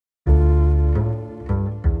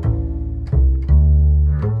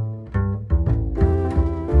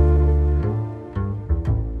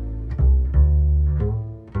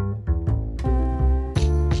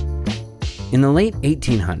In the late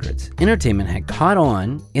 1800s, entertainment had caught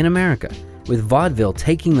on in America, with vaudeville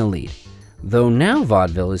taking the lead. Though now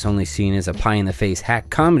vaudeville is only seen as a pie-in-the-face hack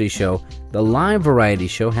comedy show, the live variety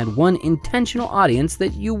show had one intentional audience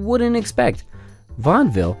that you wouldn't expect.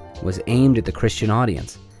 Vaudeville was aimed at the Christian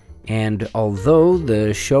audience. And although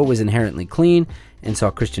the show was inherently clean and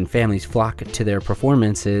saw Christian families flock to their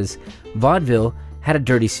performances, vaudeville had a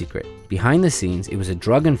dirty secret. Behind the scenes, it was a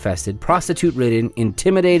drug-infested, prostitute-ridden,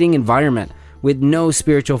 intimidating environment with no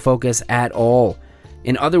spiritual focus at all.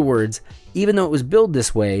 In other words, even though it was billed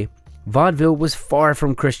this way, vaudeville was far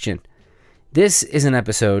from Christian. This is an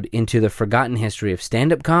episode into the forgotten history of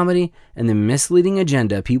stand-up comedy and the misleading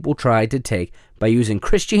agenda people tried to take by using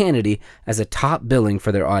Christianity as a top billing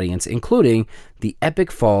for their audience, including the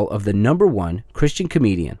epic fall of the number one Christian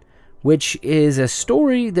comedian, which is a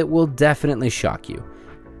story that will definitely shock you.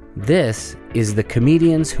 This is the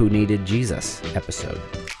Comedians Who Needed Jesus episode.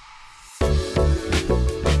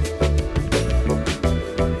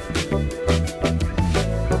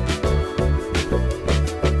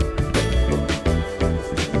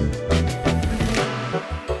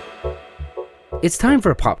 It's time for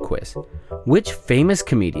a pop quiz. Which famous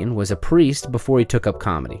comedian was a priest before he took up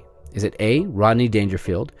comedy? Is it A, Rodney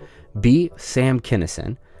Dangerfield, B, Sam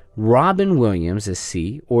Kinison, Robin Williams is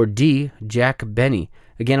C, or D, Jack Benny?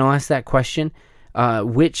 Again, I'll ask that question.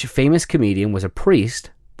 Which famous comedian was a priest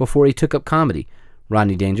before he took up comedy?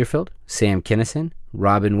 Rodney Dangerfield, Sam Kinison,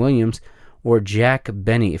 Robin Williams, or Jack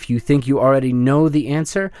Benny? If you think you already know the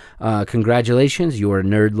answer, congratulations, you're a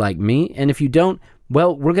nerd like me. And if you don't,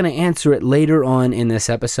 well, we're going to answer it later on in this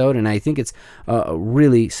episode, and I think it's a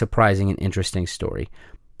really surprising and interesting story.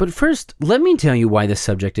 But first, let me tell you why this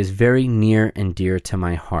subject is very near and dear to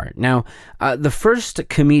my heart. Now, the first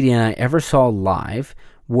comedian I ever saw live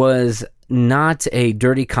was not a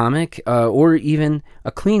dirty comic or even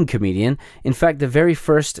a clean comedian. In fact, the very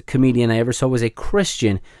first comedian I ever saw was a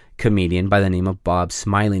Christian comedian by the name of Bob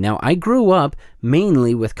Smiley. Now, I grew up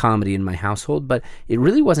mainly with comedy in my household, but it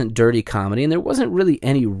really wasn't dirty comedy, and there wasn't really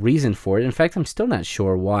any reason for it. In fact, I'm still not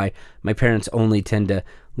sure why my parents only tend to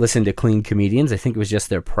listen to clean comedians. I think it was just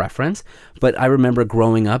their preference. But I remember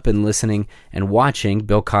growing up and listening and watching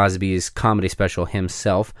Bill Cosby's comedy special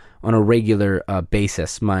himself on a regular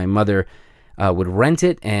basis. My mother would rent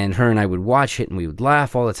it, and her and I would watch it, and we would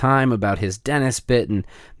laugh all the time about his dentist bit and,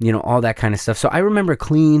 all that kind of stuff. So I remember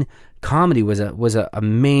clean comedy was a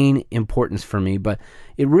main importance for me, but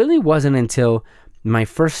it really wasn't until my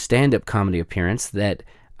first stand-up comedy appearance that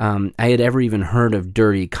I had ever even heard of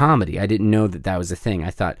dirty comedy. I didn't know that was a thing.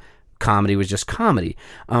 I thought comedy was just comedy.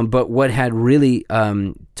 But what had really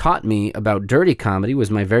taught me about dirty comedy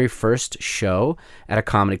was my very first show at a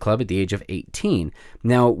comedy club at the age of 18.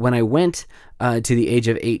 Now, when I went to the age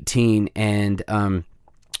of 18 and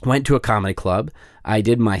went to a comedy club, I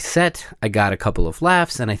did my set, I got a couple of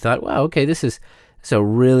laughs, and I thought, wow, okay, this is a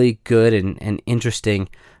really good and interesting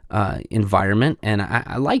environment, and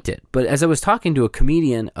I liked it. But as I was talking to a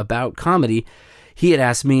comedian about comedy, he had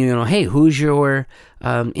asked me, hey, who's your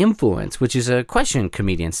influence? Which is a question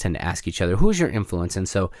comedians tend to ask each other. Who's your influence? And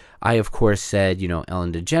so I, of course, said,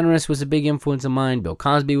 Ellen DeGeneres was a big influence of mine. Bill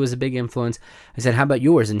Cosby was a big influence. I said, how about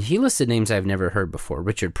yours? And he listed names I've never heard before.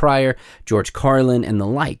 Richard Pryor, George Carlin, and the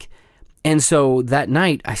like. And so that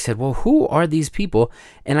night I said, well, who are these people?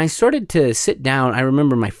 And I started to sit down. I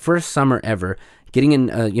remember my first summer ever getting in,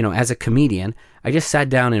 as a comedian, I just sat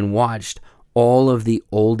down and watched all of the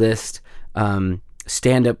oldest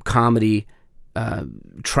stand-up comedy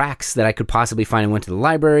tracks that I could possibly find. I went to the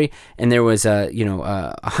library, and there was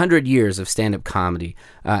 100 years of stand-up comedy,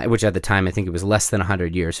 which at the time I think it was less than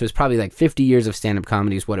 100 years. So it was probably like 50 years of stand-up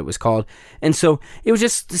comedy is what it was called. And so it was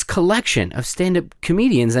just this collection of stand-up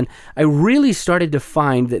comedians, and I really started to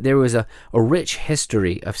find that there was a rich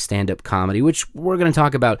history of stand-up comedy, which we're going to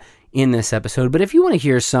talk about in this episode. But if you want to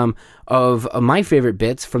hear some of my favorite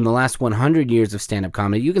bits from the last 100 years of stand-up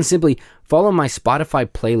comedy, you can simply follow my Spotify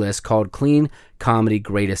playlist called Clean Comedy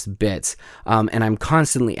Greatest Bits, and I'm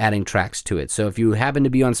constantly adding tracks to it. So if you happen to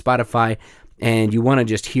be on Spotify and you want to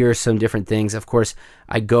just hear some different things, of course,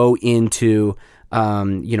 I go into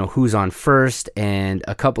who's on first and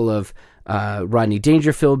a couple of Rodney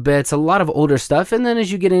Dangerfield bits, a lot of older stuff, and then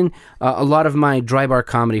as you get in, a lot of my dry bar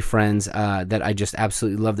comedy friends that I just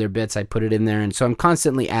absolutely love their bits, I put it in there, and so I'm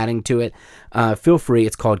constantly adding to it. Feel free,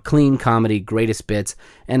 it's called Clean Comedy Greatest Bits,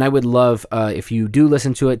 and I would love, if you do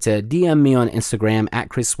listen to it, to DM me on Instagram at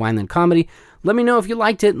Chris Swineland Comedy. Let me know if you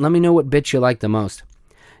liked it, and let me know what bits you liked the most.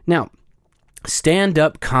 Now,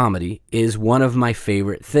 stand-up comedy is one of my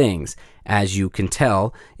favorite things, as you can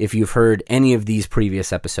tell if you've heard any of these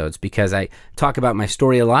previous episodes, because I talk about my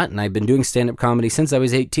story a lot, and I've been doing stand-up comedy since I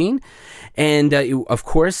was 18. And of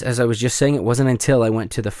course, as I was just saying, it wasn't until I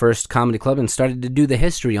went to the first comedy club and started to do the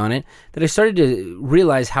history on it that I started to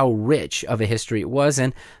realize how rich of a history it was.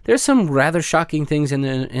 And there's some rather shocking things in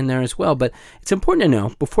there as well. But it's important to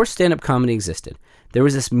know, before stand-up comedy existed, there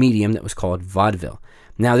was this medium that was called vaudeville.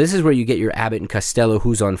 Now, this is where you get your Abbott and Costello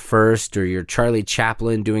Who's on First, or your Charlie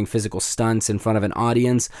Chaplin doing physical stunts in front of an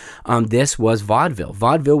audience. This was vaudeville.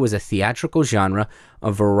 Vaudeville was a theatrical genre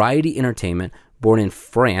of variety entertainment born in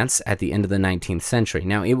France at the end of the 19th century.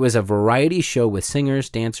 Now, it was a variety show with singers,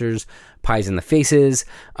 dancers, pies in the faces.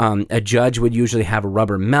 A judge would usually have a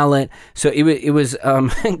rubber mallet. So it was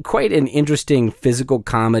quite an interesting physical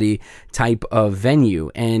comedy type of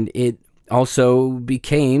venue. And it also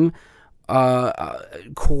became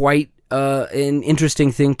quite an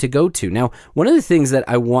interesting thing to go to. Now, one of the things that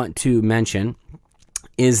I want to mention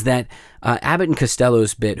is that Abbott and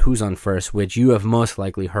Costello's bit, Who's on First, which you have most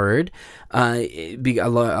likely heard, a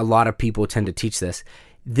lot of people tend to teach this.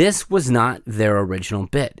 This was not their original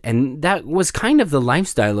bit, and that was kind of the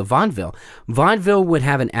lifestyle of vaudeville. Vaudeville would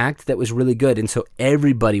have an act that was really good, and so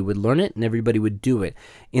everybody would learn it and everybody would do it.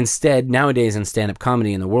 Instead, nowadays in stand-up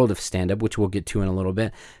comedy, in the world of stand-up, which we'll get to in a little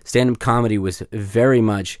bit, stand-up comedy was very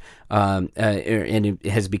much, and it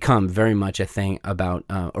has become very much a thing about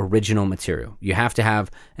original material. You have to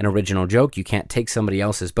have an original joke. You can't take somebody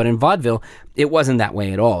else's. But in vaudeville, it wasn't that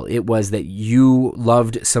way at all. It was that you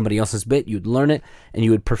loved somebody else's bit, you'd learn it, and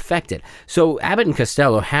you would perfect it. So Abbott and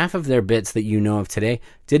Costello, half of their bits that you know of today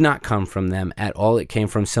did not come from them at all. It came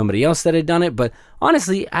from somebody else that had done it. But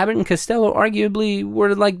honestly, Abbott and Costello arguably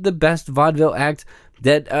were like the best vaudeville act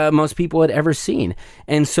that most people had ever seen.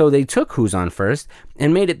 And so they took Who's on First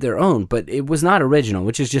and made it their own, but it was not original,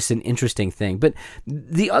 which is just an interesting thing. But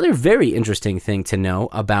the other very interesting thing to know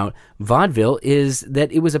about vaudeville is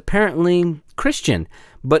that it was apparently Christian,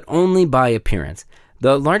 but only by appearance.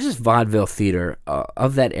 The largest vaudeville theater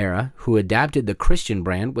of that era, who adapted the Christian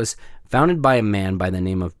brand, was founded by a man by the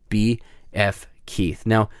name of B.F. Keith.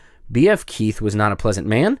 Now, B.F. Keith was not a pleasant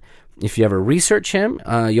man. If you ever research him,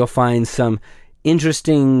 you'll find some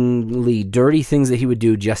interestingly dirty things that he would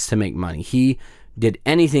do just to make money. He did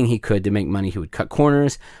anything he could to make money. He would cut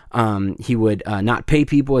corners. He would not pay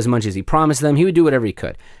people as much as he promised them. He would do whatever he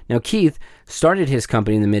could. Now, Keith started his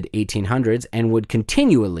company in the mid-1800s and would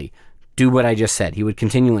continually do what I just said. He would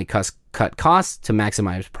continually cut costs to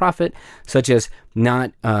maximize profit, such as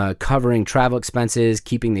not covering travel expenses,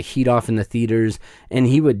 keeping the heat off in the theaters, and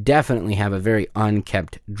he would definitely have a very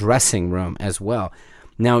unkept dressing room as well.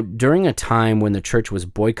 Now, during a time when the church was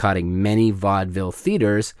boycotting many vaudeville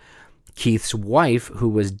theaters, Keith's wife, who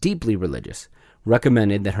was deeply religious,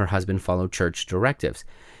 recommended that her husband follow church directives.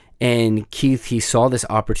 And Keith, he saw this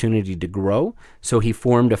opportunity to grow, so he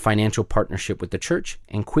formed a financial partnership with the church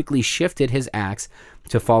and quickly shifted his acts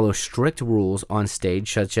to follow strict rules on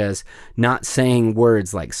stage, such as not saying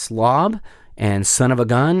words like slob and son of a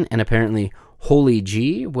gun, and apparently holy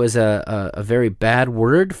G was a very bad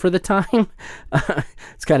word for the time.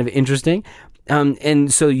 It's kind of interesting.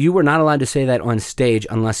 And so you were not allowed to say that on stage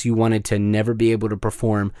unless you wanted to never be able to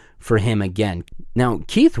perform for him again. Now,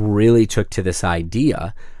 Keith really took to this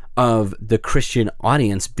idea of the Christian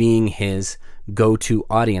audience being his go-to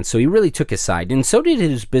audience. So he really took his side. And so did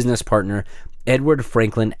his business partner, Edward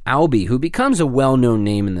Franklin Albee, who becomes a well-known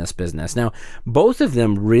name in this business. Now, both of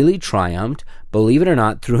them really triumphed, believe it or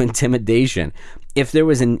not, through intimidation. If there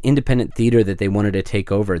was an independent theater that they wanted to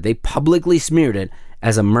take over, they publicly smeared it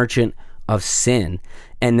as a merchant of sin,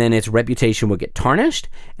 and then its reputation would get tarnished,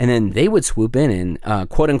 and then they would swoop in and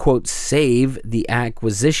quote-unquote save the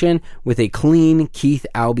acquisition with a clean Keith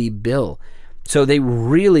Albee bill. So they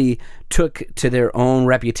really took to their own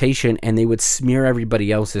reputation, and they would smear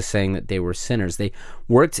everybody else as saying that they were sinners. They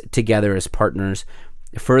worked together as partners,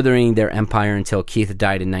 furthering their empire until Keith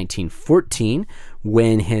died in 1914,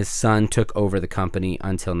 when his son took over the company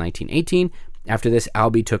until 1918. After this,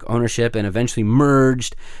 Albee took ownership and eventually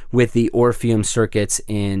merged with the Orpheum Circuits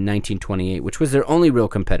in 1928, which was their only real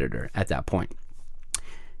competitor at that point.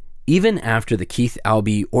 Even after the Keith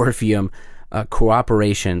Albee Orpheum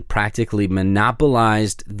cooperation practically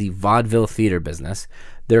monopolized the vaudeville theater business,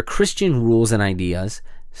 their Christian rules and ideas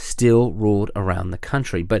still ruled around the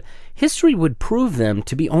country. But history would prove them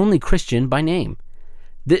to be only Christian by name.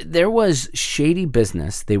 There was shady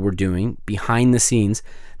business they were doing behind the scenes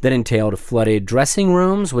that entailed flooded dressing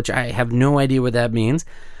rooms, which I have no idea what that means,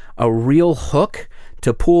 a real hook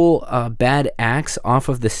to pull bad acts off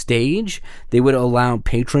of the stage, they would allow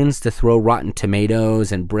patrons to throw rotten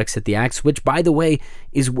tomatoes and bricks at the acts, which, by the way,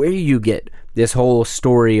 is where you get this whole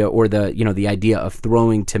story, or the idea of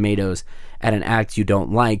throwing tomatoes at an act you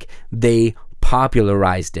don't like. They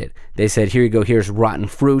popularized it. They said, here you go, here's rotten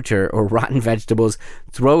fruit or rotten vegetables,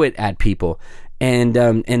 throw it at people. And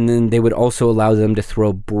then they would also allow them to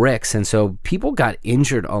throw bricks. And so people got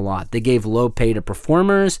injured a lot. They gave low pay to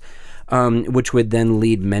performers, which would then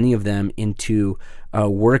lead many of them into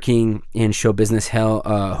working in show business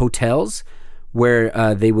hotels,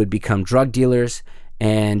 where they would become drug dealers.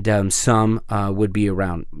 And some would be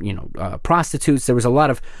around, prostitutes. There was a lot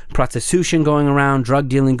of prostitution going around, drug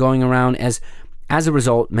dealing going around. As a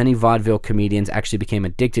result, many vaudeville comedians actually became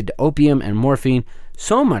addicted to opium and morphine,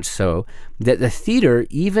 so much so that the theater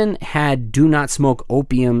even had "Do not smoke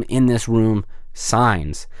opium in this room"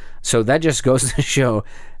 signs. So that just goes to show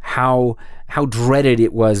how dreaded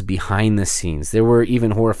it was behind the scenes. There were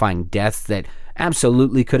even horrifying deaths that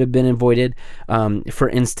absolutely could have been avoided. For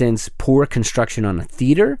instance, poor construction on a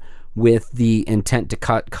theater with the intent to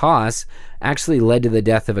cut costs actually led to the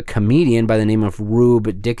death of a comedian by the name of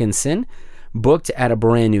Rube Dickinson. Booked at a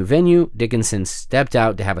brand new venue, Dickinson stepped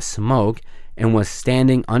out to have a smoke and was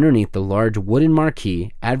standing underneath the large wooden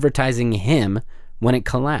marquee advertising him when it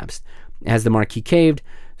collapsed. As the marquee caved,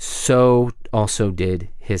 so also did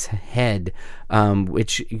his head,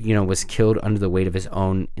 which was killed under the weight of his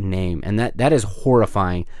own name. And that is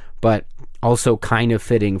horrifying, but also kind of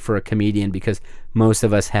fitting for a comedian, because most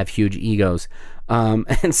of us have huge egos.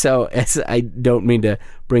 And so I don't mean to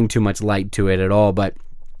bring too much light to it at all, but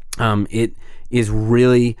it is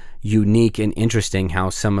really unique and interesting how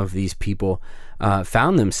some of these people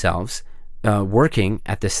found themselves working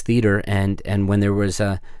at this theater, and when there was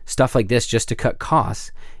stuff like this just to cut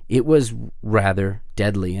costs, it was rather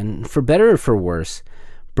deadly. And for better or for worse,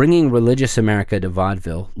 bringing religious America to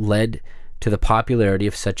vaudeville led to the popularity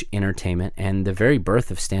of such entertainment and the very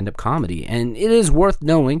birth of stand-up comedy. And it is worth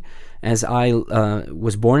knowing, as I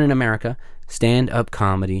was born in America, stand-up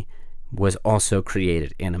comedy was also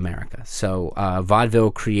created in America. So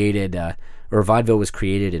vaudeville was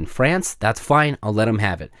created in France. That's fine. I'll let them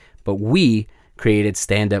have it. But we created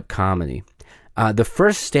stand-up comedy. The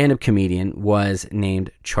first stand-up comedian was named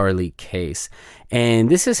Charlie Case, and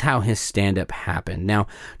this is how his stand-up happened. Now,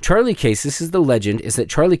 Charlie Case, this is the legend, is that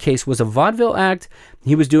Charlie Case was a vaudeville act.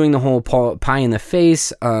 He was doing the whole pie in the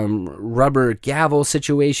face, rubber gavel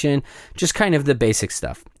situation, just kind of the basic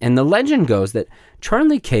stuff. And the legend goes that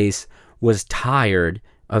Charlie Case was tired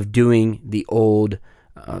of doing the old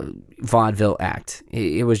vaudeville act.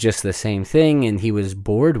 It was just the same thing, and he was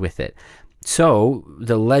bored with it. So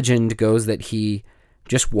the legend goes that he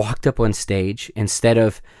just walked up on stage. Instead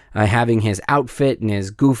of having his outfit and his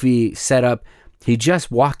goofy setup, he just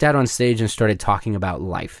walked out on stage and started talking about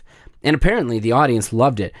life. And apparently the audience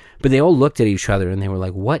loved it, but they all looked at each other and they were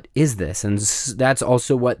like, what is this? And that's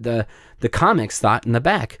also what the comics thought in the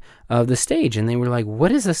back of the stage. And they were like,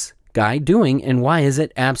 what is this guy doing, and why is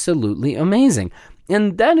it absolutely amazing?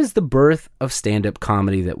 And that is the birth of stand-up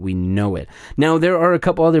comedy that we know it. Now, there are a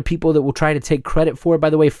couple other people that will try to take credit for it. By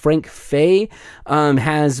the way, Frank Fay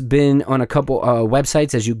has been on a couple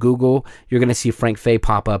websites. As you Google, you're going to see Frank Fay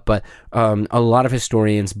pop up. But a lot of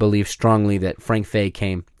historians believe strongly that Frank Fay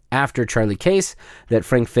came after Charlie Case, that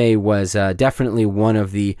Frank Fay was definitely one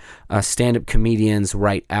of the stand-up comedians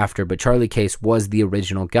right after, but Charlie Case was the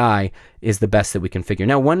original guy, is the best that we can figure.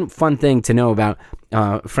 Now, one fun thing to know about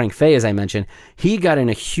Frank Fay, as I mentioned, he got in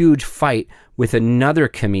a huge fight with another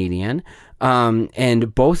comedian,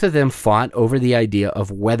 and both of them fought over the idea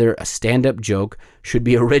of whether a stand-up joke should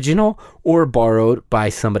be original or borrowed by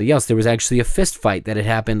somebody else. There was actually a fist fight that had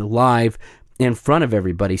happened live in front of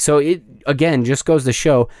everybody. So it, again, just goes to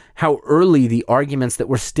show how early the arguments that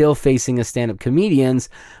we're still facing as stand-up comedians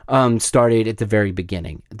started at the very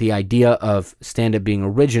beginning. The idea of stand-up being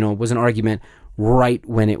original was an argument right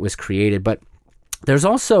when it was created. But there's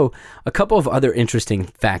also a couple of other interesting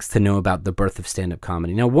facts to know about the birth of stand-up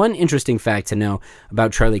comedy. Now, one interesting fact to know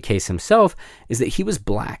about Charlie Case himself is that he was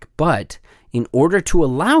black, but in order to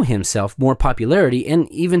allow himself more popularity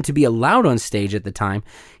and even to be allowed on stage at the time,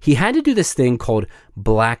 he had to do this thing called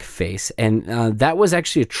blackface. And that was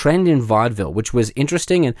actually a trend in vaudeville, which was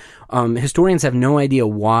interesting. And historians have no idea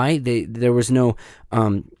why. There was no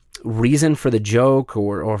reason for the joke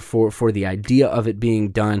or for the idea of it being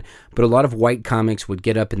done. But a lot of white comics would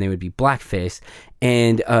get up and they would be blackface.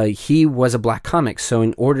 And he was a black comic. So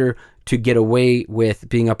in order to get away with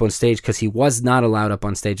being up on stage, because he was not allowed up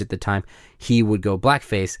on stage at the time, he would go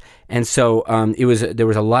blackface. And so there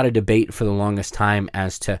was a lot of debate for the longest time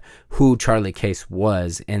as to who Charlie Case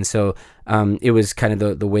was. And so it was kind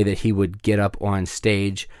of the way that he would get up on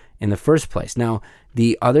stage in the first place. Now,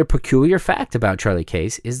 the other peculiar fact about Charlie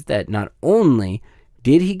Case is that not only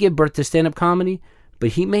did he give birth to stand-up comedy, but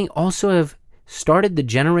he may also have started the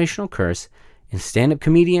generational curse in stand-up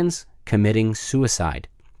comedians committing suicide.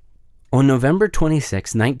 On November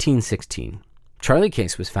 26, 1916, Charlie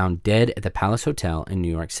Case was found dead at the Palace Hotel in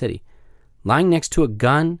New York City, lying next to a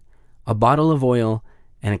gun, a bottle of oil,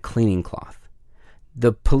 and a cleaning cloth.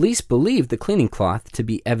 The police believed the cleaning cloth to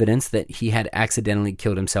be evidence that he had accidentally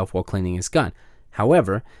killed himself while cleaning his gun.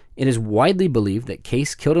 However, it is widely believed that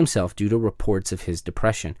Case killed himself due to reports of his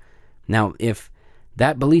depression. Now, if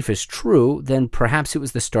that belief is true, then perhaps it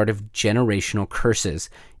was the start of generational curses,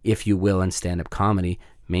 if you will, in stand-up comedy,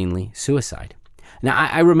 mainly suicide. Now,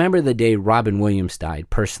 I remember the day Robin Williams died.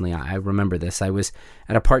 Personally, I remember this. I was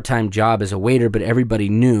at a part-time job as a waiter, but everybody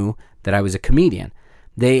knew that I was a comedian.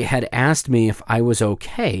 They had asked me if I was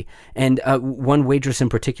okay, and one waitress in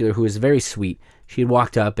particular, who was very sweet, she had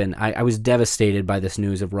walked up, and I was devastated by this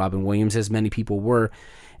news of Robin Williams, as many people were,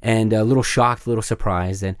 and a little shocked, a little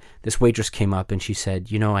surprised. And this waitress came up and she said,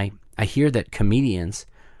 I hear that comedians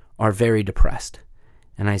are very depressed.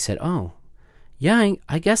 And I said, oh, yeah,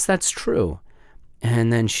 I guess that's true.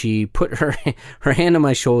 And then she put her hand on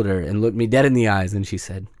my shoulder and looked me dead in the eyes, and she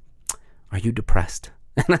said, are you depressed?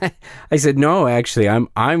 And I said, no, actually,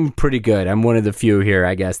 I'm pretty good. I'm one of the few here,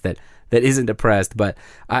 I guess, that isn't depressed. But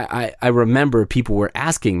I remember people were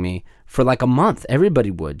asking me for like a month.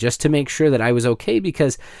 Everybody would, just to make sure that I was okay,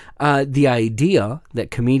 because the idea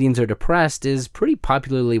that comedians are depressed is pretty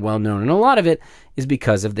popularly well known. And a lot of it is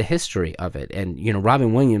because of the history of it. And,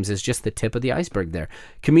 Robin Williams is just the tip of the iceberg there.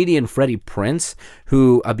 Comedian Freddie Prinze,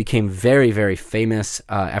 who became very, very famous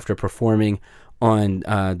after performing on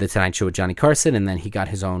The Tonight Show with Johnny Carson, and then he got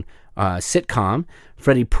his own sitcom.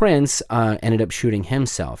 Freddie Prinze ended up shooting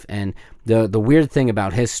himself. And the weird thing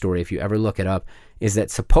about his story, if you ever look it up, is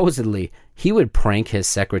that supposedly he would prank his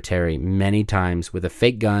secretary many times with a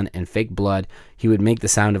fake gun and fake blood. He would make the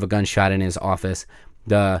sound of a gunshot in his office.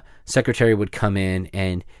 The secretary would come in,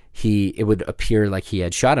 and it would appear like he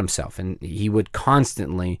had shot himself. And he would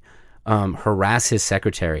constantly harass his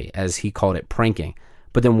secretary, as he called it, pranking.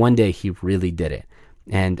 But then one day he really did it.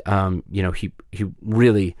 And, he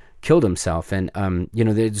really killed himself. And,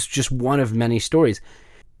 there's just one of many stories.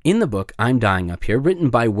 In the book, I'm Dying Up Here, written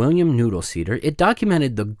by William Noodleseeder, it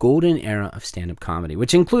documented the golden era of stand-up comedy,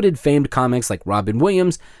 which included famed comics like Robin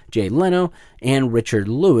Williams, Jay Leno, and Richard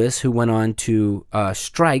Lewis, who went on to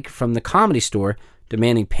strike from the Comedy Store,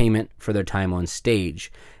 demanding payment for their time on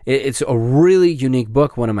stage. It's a really unique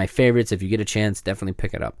book, one of my favorites. If you get a chance, definitely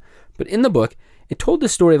pick it up. But in the book, it told the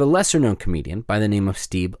story of a lesser-known comedian by the name of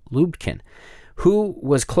Steve Lubkin, who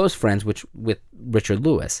was close friends with Richard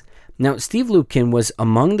Lewis. Now, Steve Lubkin was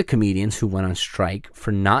among the comedians who went on strike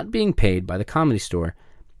for not being paid by the Comedy Store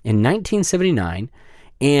in 1979,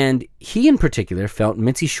 and he in particular felt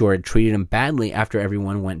Mitzi Shore had treated him badly after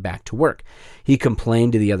everyone went back to work. He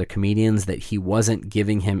complained to the other comedians that he wasn't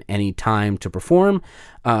giving him any time to perform.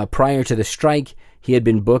 Prior to the strike, he had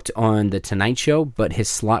been booked on The Tonight Show, but his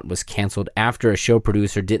slot was canceled after a show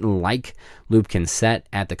producer didn't like Lubkin's set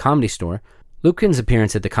at the Comedy Store. Lubkin's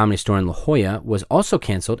appearance at the Comedy Store in La Jolla was also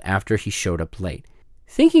canceled after he showed up late.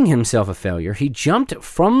 Thinking himself a failure, he jumped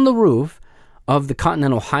from the roof of the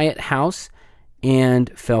Continental Hyatt House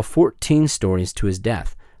and fell 14 stories to his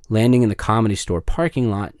death, landing in the Comedy Store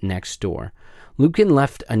parking lot next door. Lubkin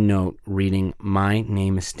left a note reading, "My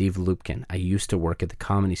name is Steve Lubkin. I used to work at the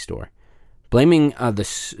Comedy Store." Blaming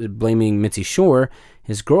Mitzi Shore,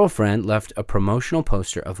 his girlfriend left a promotional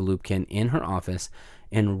poster of Lubkin in her office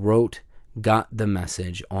and wrote, "Got the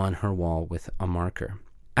message," on her wall with a marker.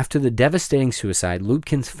 After the devastating suicide,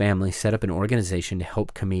 Lubkin's family set up an organization to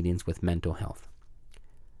help comedians with mental health.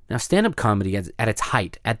 Now, stand-up comedy at its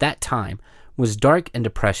height at that time was dark and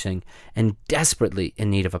depressing and desperately in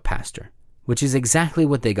need of a pastor, which is exactly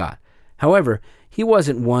what they got. However, he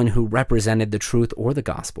wasn't one who represented the truth or the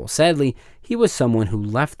gospel. Sadly, he was someone who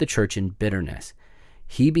left the church in bitterness.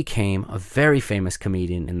 He became a very famous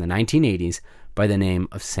comedian in the 1980s by the name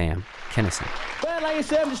of Sam Kinison. Well, like I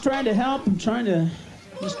said, I'm just trying to help. I'm trying to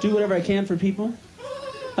just do whatever I can for people.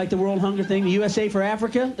 Like the World Hunger thing, the USA for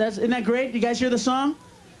Africa. Isn't that great? You guys hear the song?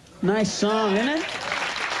 Nice song, isn't it?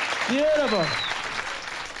 Beautiful.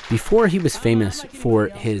 Before he was famous for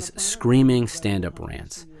his screaming stand-up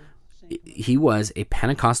rants, he was a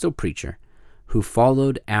Pentecostal preacher who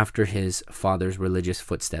followed after his father's religious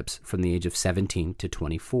footsteps from the age of 17 to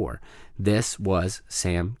 24. This was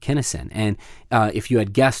Sam Kinison. And if you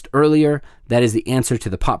had guessed earlier, that is the answer to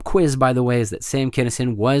the pop quiz, by the way, is that Sam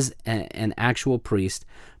Kinison was an actual priest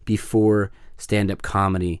before stand-up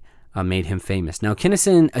comedy made him famous. Now,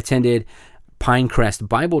 Kinison attended Pinecrest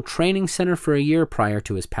Bible Training Center for a year prior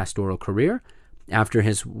to his pastoral career. After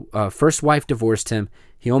his first wife divorced him,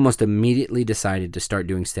 he almost immediately decided to start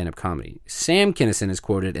doing stand-up comedy. Sam Kinison is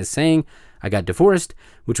quoted as saying, "I got divorced,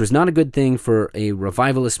 which was not a good thing for a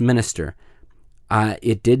revivalist minister.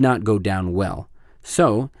 It did not go down well.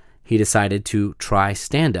 So he decided to try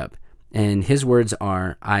stand-up. And his words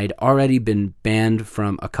are, I'd already been banned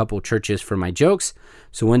from a couple churches for my jokes,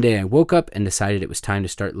 so one day I woke up and decided it was time to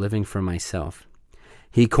start living for myself."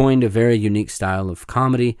 He coined a very unique style of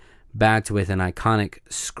comedy, backed with an iconic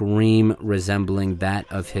scream resembling that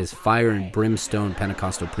of his fire and brimstone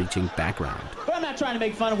Pentecostal preaching background. But I'm not trying to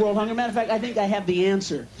make fun of world hunger. Matter of fact, I think I have the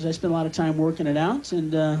answer, because I spent a lot of time working it out.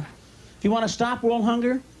 And if you want to stop world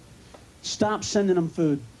hunger, stop sending them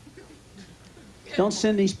food. Don't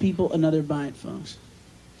send these people another bite, folks.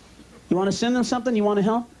 You want to send them something, you want to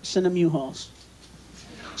help, send them U-Hauls.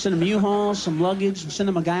 Send them U-Hauls, some luggage, send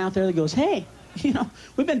them a guy out there that goes, hey, you know,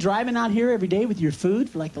 we've been driving out here every day with your food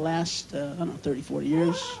for like the last, 30, 40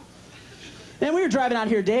 years. And we were driving out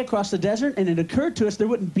here a day across the desert, and it occurred to us there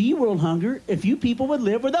wouldn't be world hunger if you people would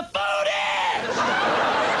live where the food is! You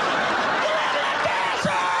live in a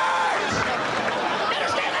desert!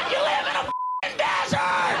 Understand that? You live in a f***ing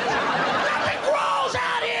desert! Nothing grows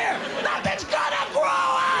out here! Nothing's gonna grow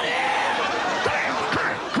out here!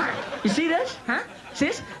 You see this? Huh? See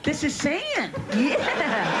this? This is sand.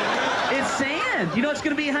 Yeah. It's sand. You know it's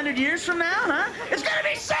going to be 100 years from now, huh? It's going to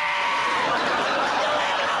be sand! You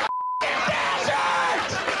live in a f***ing desert!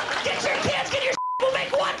 Get your kids, get your we'll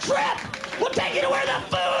make one trip! We'll take you to where the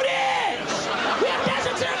food is! We have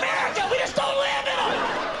deserts in America, we just don't live in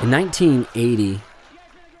them! In 1980,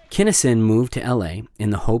 Kinison moved to LA in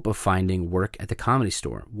the hope of finding work at the Comedy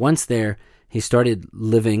Store. Once there, he started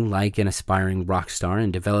living like an aspiring rock star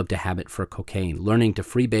and developed a habit for cocaine, learning to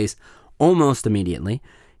freebase almost immediately.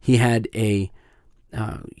 He had a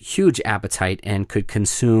huge appetite and could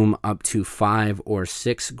consume up to 5 or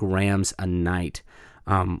 6 grams a night,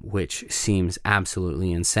 which seems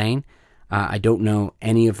absolutely insane. I don't know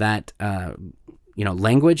any of that,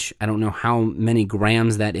 language. I don't know how many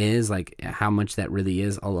grams that is, like how much that really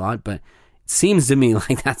is a lot, but it seems to me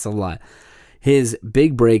like that's a lot. His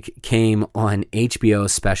big break came on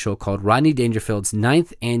HBO's special called Rodney Dangerfield's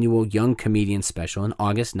 9th Annual Young Comedian Special in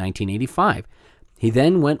August 1985. He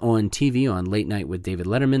then went on TV on Late Night with David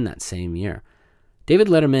Letterman that same year. David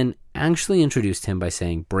Letterman actually introduced him by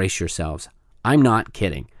saying, "Brace yourselves, I'm not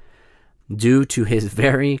kidding," due to his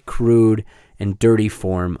very crude and dirty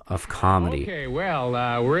form of comedy. Okay, well,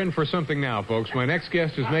 we're in for something now, folks. My next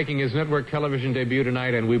guest is making his network television debut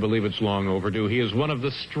tonight, and we believe it's long overdue. He is one of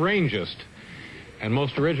the strangest and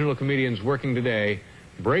most original comedians working today.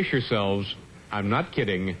 Brace yourselves, I'm not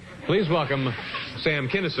kidding. Please welcome Sam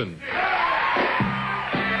Kinison.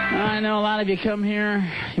 I know a lot of you come here,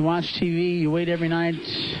 you watch TV, you wait every night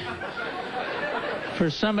for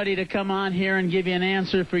somebody to come on here and give you an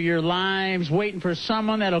answer for your lives, waiting for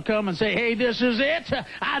someone that'll come and say, hey, this is it.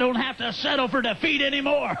 I don't have to settle for defeat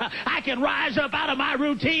anymore. I can rise up out of my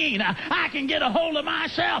routine. I can get a hold of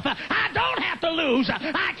myself. I don't have to lose.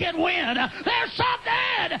 I can win. There's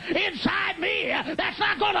something inside me that's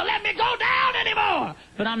not going to let me go down anymore.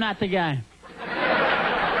 But I'm not the guy.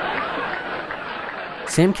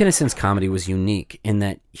 Sam Kinison's comedy was unique in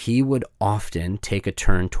that he would often take a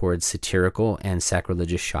turn towards satirical and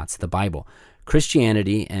sacrilegious shots of the Bible,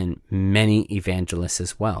 Christianity, and many evangelists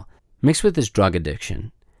as well. Mixed with his drug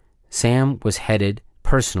addiction, Sam was headed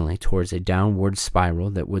personally towards a downward spiral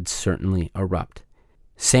that would certainly erupt.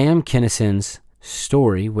 Sam Kinison's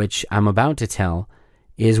story, which I'm about to tell,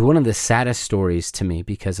 is one of the saddest stories to me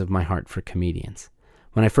because of my heart for comedians.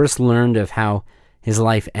 When I first learned of how his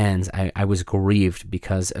life ends, I was grieved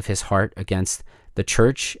because of his heart against the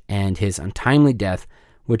church and his untimely death,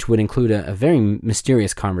 which would include a very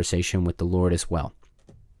mysterious conversation with the Lord as well.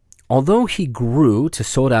 Although he grew to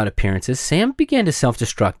sold-out appearances, Sam began to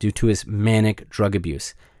self-destruct due to his manic drug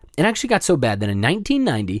abuse. It actually got so bad that in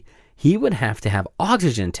 1990, he would have to have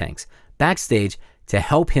oxygen tanks backstage to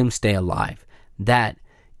help him stay alive. That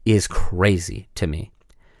is crazy to me.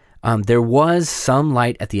 There was some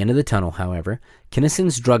light at the end of the tunnel, however.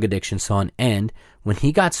 Kinison's drug addiction saw an end when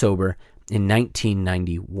he got sober in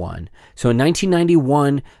 1991. So in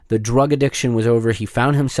 1991, the drug addiction was over. He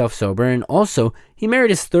found himself sober, and also he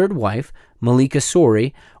married his third wife, Malika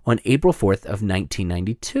Sori, on April 4th of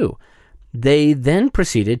 1992. They then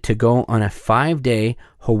proceeded to go on a 5-day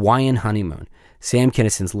Hawaiian honeymoon. Sam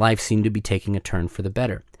Kinison's life seemed to be taking a turn for the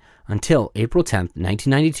better. Until April 10th,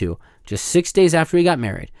 1992, just 6 days after he got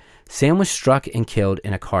married, Sam was struck and killed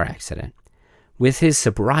in a car accident. With his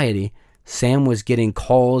sobriety, Sam was getting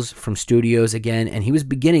calls from studios again, and he was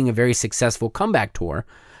beginning a very successful comeback tour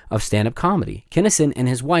of stand-up comedy. Kinison and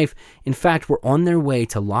his wife, in fact, were on their way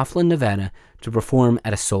to Laughlin, Nevada to perform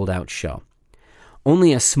at a sold-out show.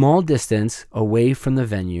 Only a small distance away from the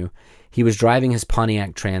venue, he was driving his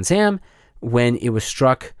Pontiac Trans Am when it was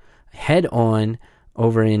struck head-on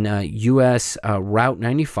over in U.S. Route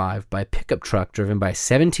 95 by a pickup truck driven by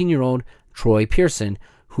 17-year-old Troy Pearson,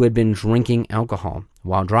 who had been drinking alcohol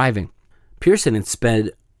while driving. Pearson had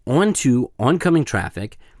sped onto oncoming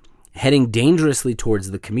traffic, heading dangerously towards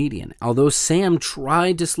the comedian. Although Sam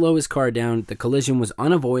tried to slow his car down, the collision was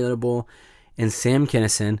unavoidable, and Sam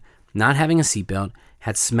Kinison, not having a seatbelt,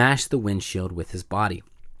 had smashed the windshield with his body.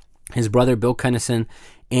 His brother Bill Kinison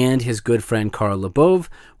and his good friend Carl Lebov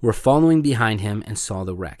were following behind him and saw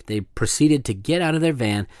the wreck. They proceeded to get out of their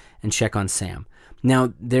van and check on Sam.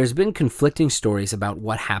 Now, there's been conflicting stories about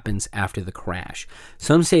what happens after the crash.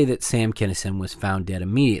 Some say that Sam Kinison was found dead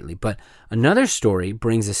immediately, but another story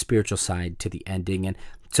brings a spiritual side to the ending, and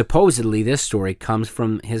supposedly this story comes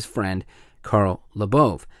from his friend Carl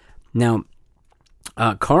Lebov. Now,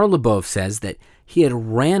 Carl Lebov says that he had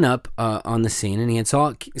ran up on the scene and he had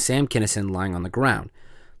saw Sam Kinison lying on the ground.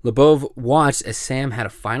 Lebov watched as Sam had a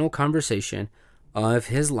final conversation of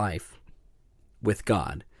his life with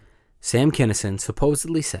God. Sam Kinison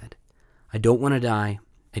supposedly said, "I don't want to die.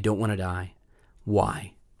 I don't want to die.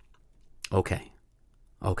 Why? Okay.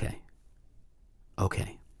 Okay.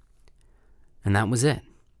 Okay." And that was it.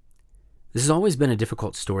 This has always been a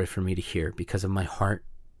difficult story for me to hear because of my heart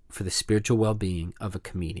for the spiritual well-being of a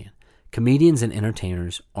comedian. Comedians and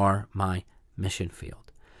entertainers are my mission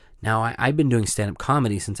field. Now, I've been doing stand-up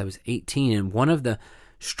comedy since I was 18, and one of the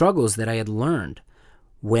struggles that I had learned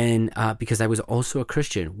when, because I was also a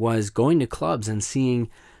Christian, was going to clubs and seeing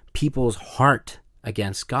people's heart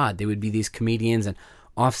against God. They would be these comedians, and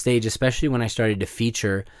off stage, especially when I started to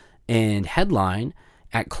feature and headline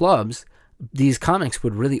at clubs, these comics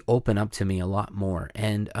would really open up to me a lot more.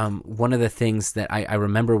 And one of the things that I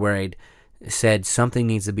remember where I'd said something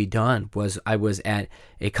needs to be done was I was at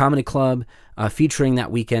a comedy club featuring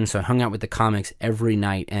that weekend, so I hung out with the comics every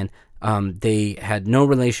night, and they had no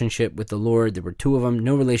relationship with the Lord. There were two of them,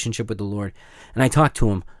 no relationship with the Lord, and I talked to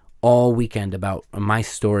them all weekend about my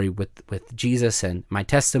story with Jesus and my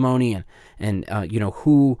testimony and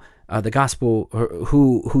who the gospel,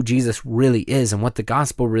 who Jesus really is and what the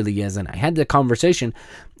gospel really is. And I had the conversation,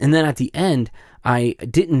 and then at the end, I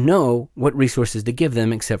didn't know what resources to give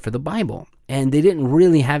them except for the Bible. And they didn't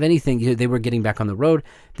really have anything. They were getting back on the road.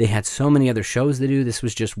 They had so many other shows to do. This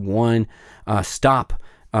was just one stop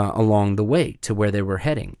along the way to where they were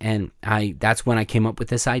heading. And that's when I came up with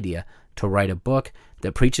this idea to write a book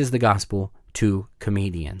that preaches the gospel to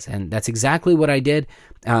comedians. And that's exactly what I did.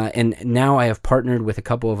 And now I have partnered with a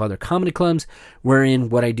couple of other comedy clubs wherein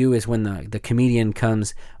what I do is when the comedian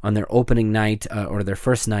comes on their opening night or their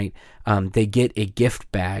first night, they get a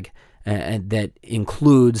gift bag that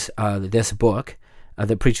includes this book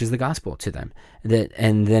that preaches the gospel to them.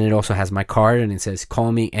 And then it also has my card, and it says,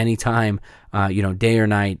 "Call me anytime, day or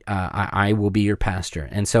night. I will be your pastor."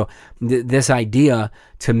 And so this idea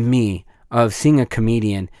to me of seeing a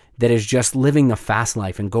comedian that is just living the fast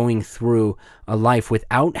life and going through a life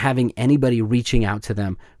without having anybody reaching out to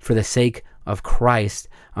them for the sake of Christ,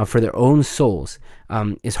 for their own souls,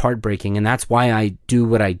 is heartbreaking. And that's why I do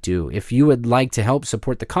what I do. If you would like to help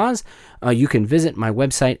support the cause, you can visit my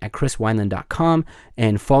website at chriswineland.com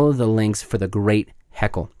and follow the links for the Great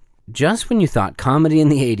Heckle. Just when you thought comedy in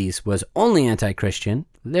the 80s was only anti-Christian,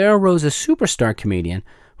 there arose a superstar comedian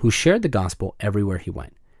who shared the gospel everywhere he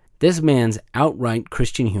went. This man's outright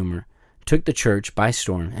Christian humor took the church by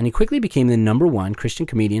storm, and he quickly became the #1 Christian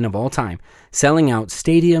comedian of all time, selling out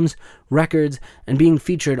stadiums, records, and being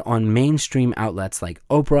featured on mainstream outlets like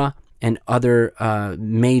Oprah and other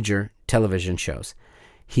major television shows.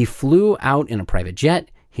 He flew out in a private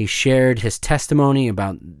jet. He shared his testimony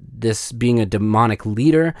about this being a demonic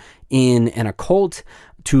leader in an occult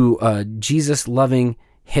to Jesus-loving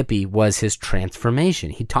hippie was his transformation.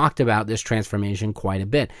 He talked about this transformation quite a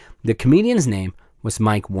bit. The comedian's name was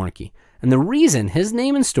Mike Warnke. And the reason his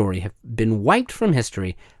name and story have been wiped from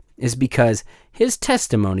history is because his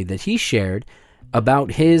testimony that he shared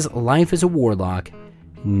about his life as a warlock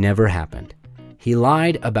never happened. He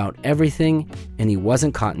lied about everything, and he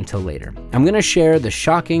wasn't caught until later. I'm going to share the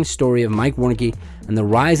shocking story of Mike Warnke and the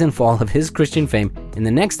rise and fall of his Christian fame in the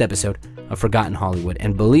next episode of Forgotten Hollywood.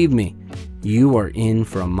 And believe me, you are in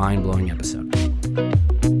for a mind-blowing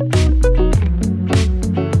episode.